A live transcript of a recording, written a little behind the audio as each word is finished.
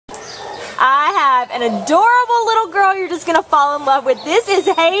I have an adorable little girl you're just going to fall in love with. This is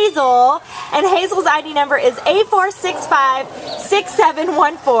Hazel, and Hazel's ID number is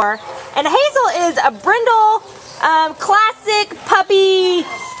A4656714. And Hazel is a brindle, classic puppy,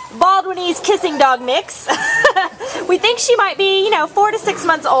 Baldwinese kissing dog mix. We think she might be, 4 to 6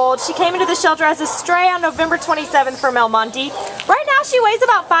 months old. She came into the shelter as a stray on November 27th from Monte. Right now she weighs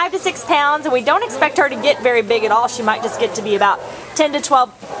about 5 to 6 pounds, and we don't expect her to get very big at all. She might just get to be about 10 to 12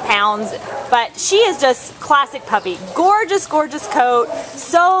 pounds, but she is just classic puppy. Gorgeous, gorgeous coat,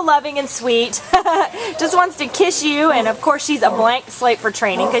 so loving and sweet. Just wants to kiss you, and of course she's a blank slate for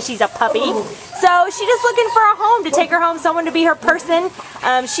training because she's a puppy. So she's just looking for a home, to take her home, someone to be her person.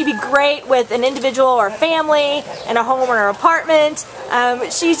 She'd be great with an individual or family in a home or an apartment.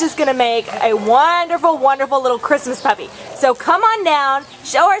 She's just going to make a wonderful, wonderful little Christmas puppy. So come on down,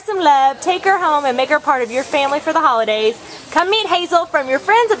 show her some love, take her home, and make her part of your family for the holidays. Come meet Hazel from your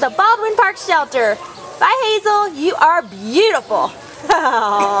friends at the Baldwin Park Shelter. Bye, Hazel. You are beautiful.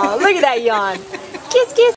 Oh, look at that yawn. Kiss, kiss.